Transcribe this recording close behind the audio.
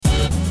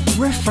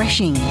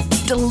refreshing,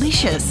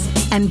 delicious,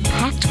 and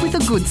packed with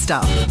the good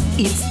stuff.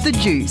 It's The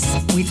Juice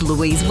with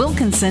Louise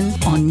Wilkinson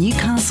on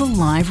Newcastle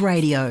Live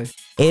Radio.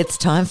 It's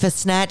time for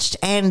Snatched,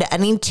 and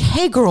an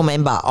integral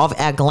member of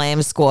our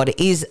glam squad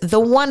is the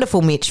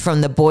wonderful Mitch from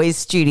the boys'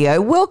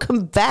 studio.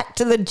 Welcome back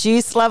to The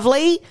Juice,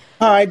 lovely.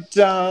 Hi,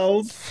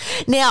 dolls.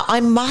 Now, I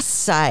must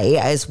say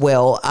as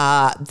well,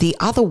 the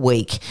other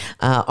week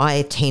I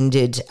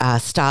attended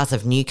Stars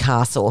of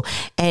Newcastle,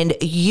 and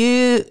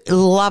you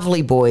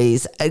lovely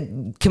boys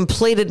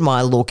completed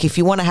my look. If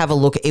you want to have a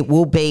look, it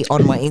will be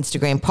on my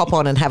Instagram. Pop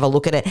on and have a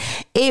look at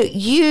it.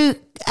 You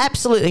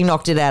absolutely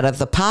knocked it out of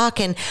the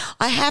park, and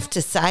I have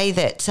to say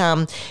that,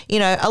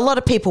 a lot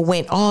of people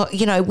went,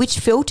 which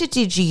filter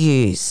did you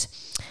use?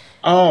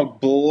 Oh,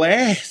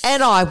 bless.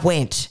 And I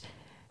went,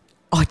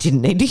 I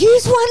didn't need to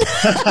use one.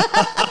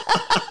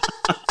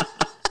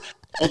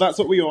 Well, that's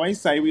what we always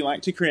say. We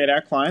like to create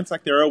our clients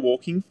like they're a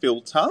walking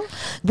filter.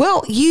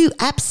 Well, you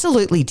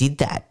absolutely did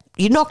that.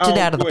 You knocked it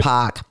out of the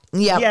park.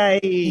 Yep. Yay.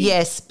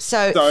 Yes.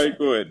 So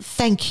good.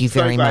 Thank you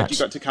very much. So glad you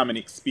got to come and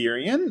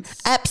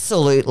experience.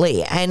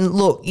 Absolutely. And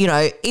look,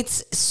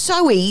 it's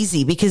so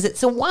easy because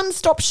it's a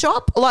one-stop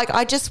shop. Like,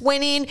 I just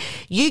went in,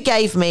 you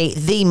gave me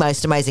the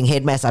most amazing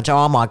head massage.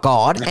 Oh, my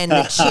God. And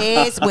the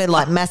chairs were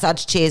like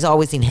massage chairs. I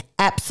was in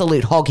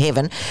absolute hog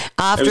heaven.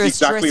 After a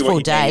stressful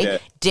day,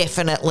 needed.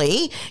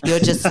 Definitely, you're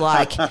just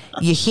like,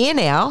 you're here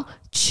now,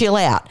 chill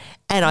out.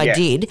 And I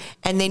did.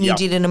 And then you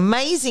did an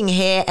amazing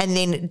hair. And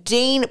then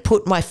Dean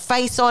put my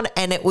face on,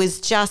 and it was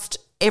just,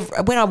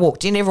 when I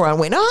walked in, everyone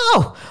went,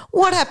 oh,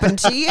 what happened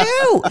to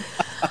you?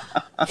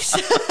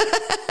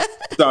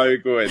 So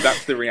good.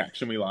 That's the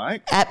reaction we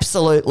like.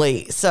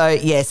 Absolutely. So,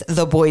 yes,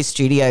 the boys'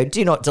 studio.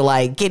 Do not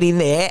delay. Get in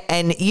there,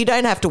 and you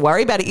don't have to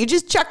worry about it. You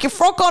just chuck your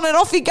frock on and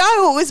off you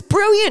go. It was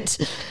brilliant.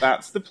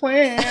 That's the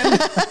plan.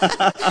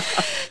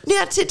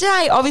 Now,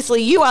 today,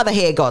 obviously, you are the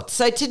hair god.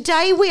 So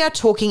today we are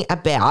talking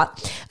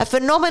about a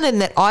phenomenon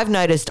that I've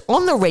noticed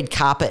on the red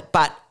carpet,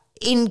 but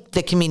in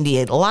the community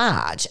at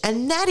large,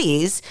 and that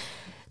is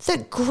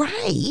that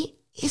grey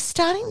is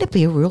starting to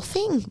be a real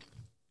thing.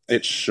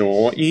 It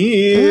sure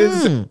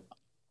is.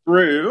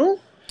 True.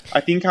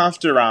 I think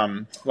after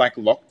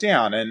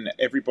lockdown and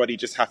everybody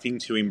just having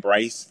to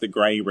embrace the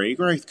grey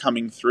regrowth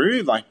coming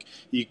through, like,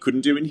 you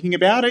couldn't do anything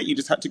about it. You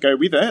just had to go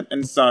with it.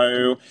 And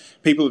so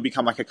people have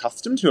become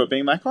accustomed to it,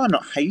 being like, oh, I'm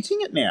not hating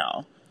it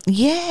now.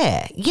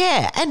 Yeah.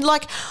 And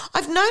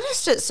I've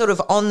noticed it sort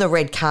of on the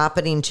red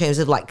carpet in terms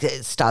of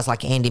stars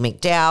like Andy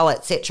McDowell,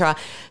 etc.,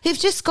 who've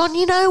just gone,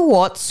 you know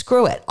what,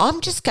 screw it. I'm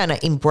just going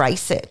to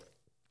embrace it.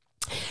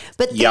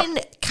 But then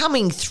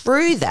coming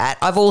through that,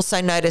 I've also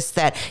noticed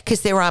that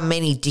because there are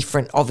many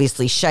different,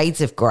 obviously,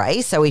 shades of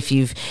grey. So if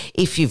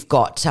you've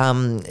got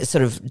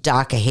sort of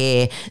darker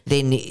hair,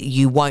 then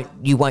you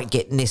won't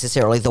get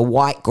necessarily the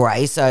white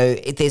grey. So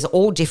there's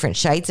all different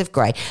shades of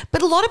grey.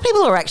 But a lot of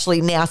people are actually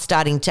now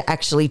starting to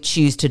actually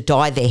choose to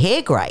dye their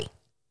hair grey.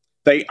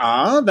 They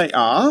are,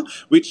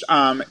 which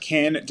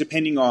can,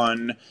 depending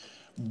on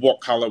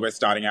what colour we're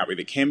starting out with,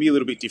 it can be a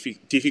little bit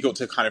difficult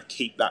to kind of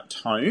keep that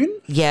tone.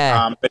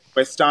 Yeah. But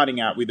we're starting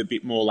out with a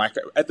bit more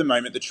at the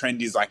moment, the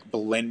trend is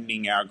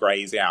blending our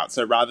greys out.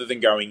 So rather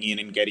than going in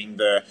and getting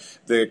the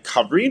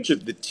coverage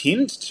of the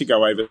tint to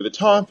go over the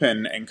top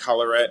and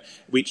colour it,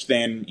 which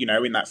then,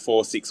 in that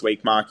 4-6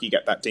 week mark, you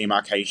get that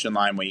demarcation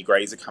line where your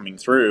greys are coming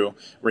through.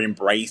 We're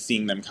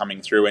embracing them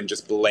coming through and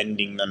just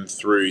blending them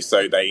through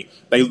so they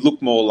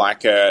look more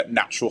like a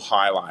natural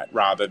highlight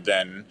rather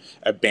than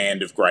a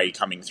band of grey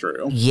coming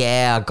through.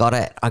 Yeah, I got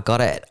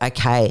it.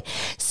 Okay.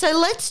 So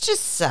let's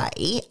just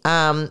say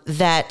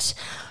that,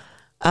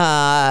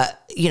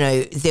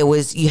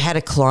 you had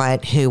a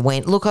client who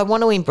went, look, I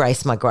want to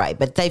embrace my grey,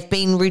 but they've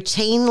been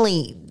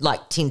routinely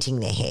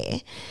tinting their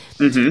hair.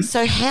 Mm-hmm.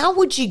 So how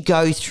would you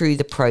go through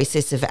the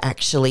process of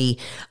actually,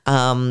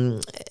 letting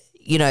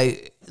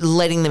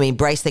them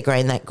embrace their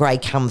grey and that grey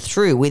come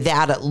through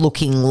without it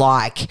looking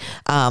like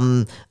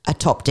a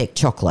Top Deck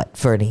chocolate,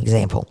 for an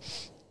example?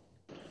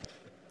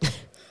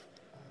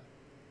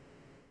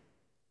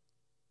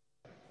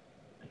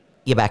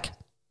 You're back.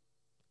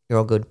 You're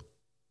all good.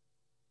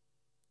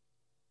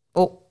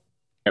 Oh.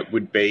 It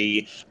would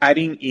be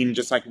adding in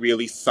just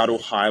really subtle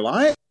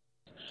highlight.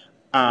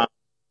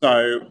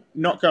 So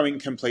not going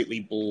completely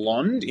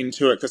blonde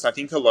into it, because I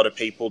think a lot of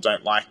people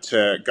don't like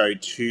to go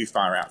too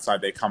far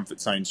outside their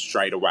comfort zone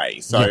straight away.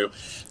 So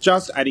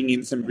just adding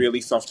in some really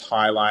soft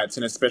highlights,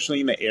 and especially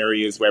in the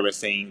areas where we're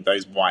seeing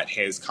those white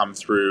hairs come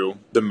through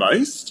the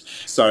most.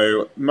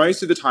 So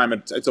most of the time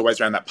it's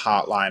always around that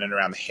part line and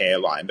around the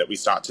hairline that we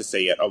start to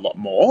see it a lot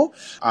more.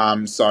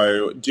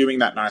 So doing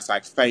that nice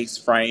face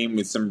frame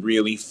with some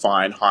really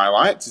fine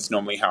highlights is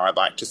normally how I'd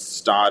like to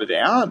start it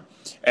out.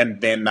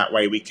 And then that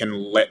way we can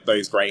let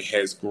those grey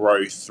hairs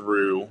grow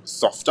through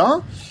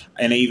softer.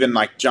 And even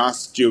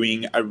just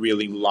doing a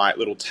really light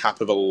little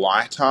tap of a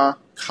lighter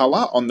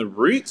colour on the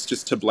roots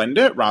just to blend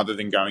it rather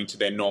than going to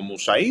their normal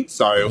shade.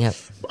 So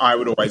I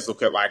would always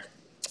look at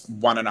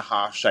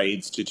 1.5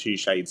 shades to 2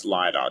 shades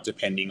lighter,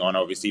 depending on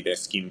obviously their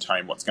skin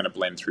tone, what's going to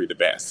blend through the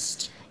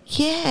best.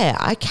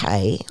 Yeah,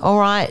 okay. All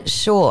right,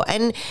 sure.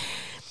 And,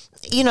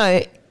 you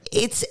know,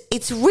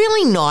 it's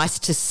really nice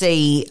to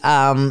see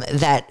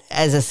that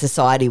as a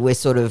society we're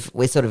sort of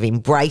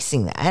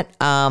embracing that.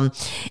 I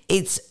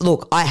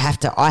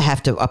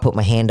put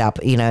my hand up.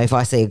 You know, if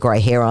I see a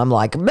grey hair, I'm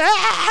like,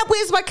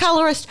 where's my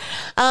colourist?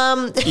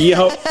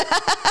 Yep.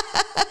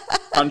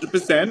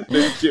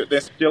 100%.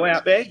 They're still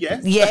out there,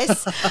 yes.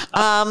 Yes.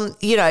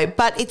 You know,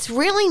 but it's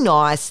really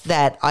nice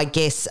that I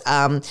guess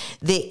there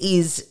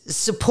is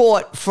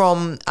support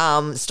from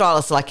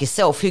stylists like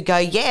yourself who go,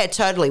 yeah,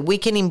 totally, we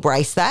can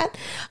embrace that.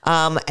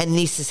 And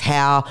this is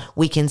how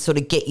we can sort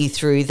of get you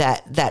through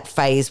that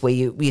phase where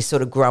you're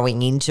sort of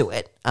growing into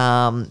it.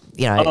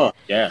 You know. Oh,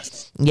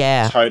 yes.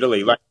 Yeah.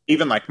 Totally. Like,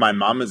 even like my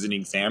mum as an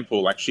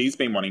example, like she's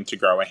been wanting to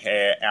grow her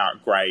hair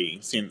out grey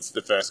since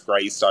the first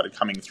grey started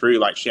coming through.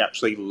 Like, she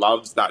actually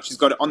loves that. She's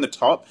got it on the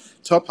top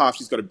half,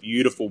 she's got a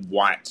beautiful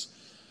white,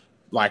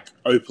 like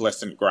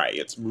opalescent grey.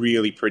 It's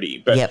really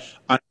pretty. But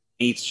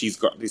underneath, she's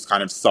got this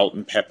kind of salt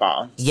and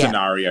pepper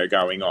scenario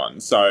going on.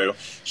 So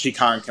she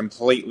can't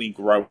completely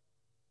grow.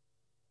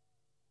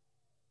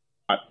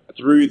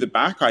 Through the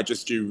back, I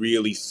just do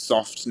really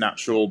soft,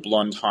 natural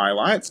blonde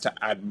highlights to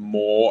add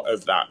more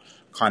of that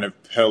kind of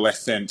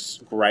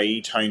pearlescent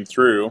grey tone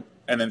through.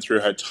 And then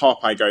through her top,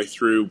 I go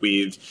through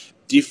with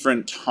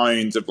different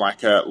tones of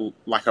like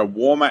a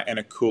warmer and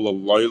a cooler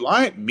low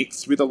light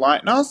mixed with a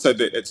lightener so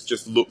that it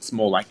just looks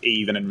more like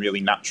even and really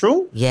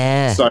natural.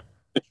 Yeah. So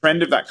the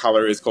trend of that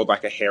colour is called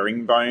like a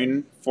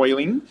herringbone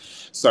foiling.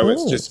 So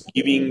it's just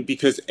giving,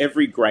 because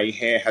every grey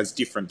hair has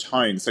different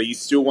tones. So you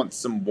still want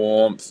some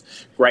warmth.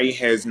 Grey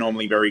hair is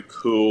normally very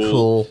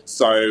cool.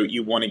 So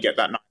you want to get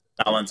that nice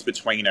balance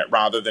between it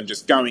rather than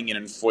just going in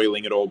and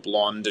foiling it all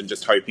blonde and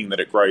just hoping that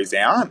it grows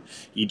out.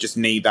 You just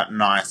need that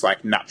nice,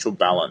 like, natural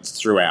balance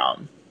throughout.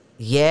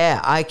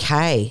 Yeah,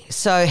 okay.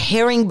 So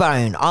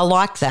herringbone, I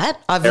like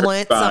that. I've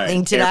learnt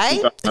something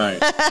today.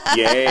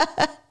 Yeah,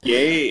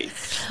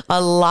 yes. I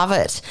love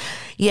it.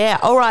 Yeah,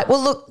 all right.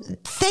 Well, look,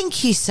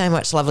 thank you so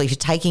much, Lovely, for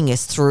taking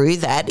us through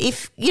that.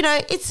 If, you know,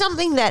 it's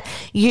something that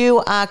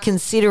you are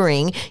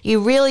considering, you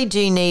really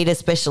do need a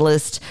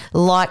specialist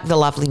like the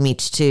lovely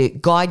Mitch to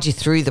guide you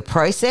through the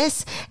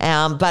process.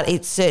 But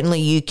it's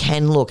certainly, you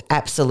can look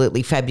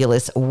absolutely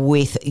fabulous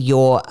with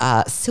your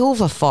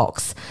silver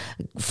fox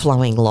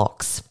flowing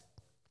locks.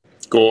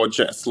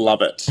 Gorgeous.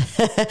 Love it.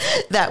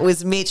 That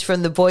was Mitch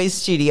from the Boys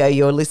Studio.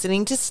 You're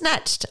listening to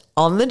Snatched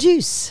on The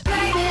Juice.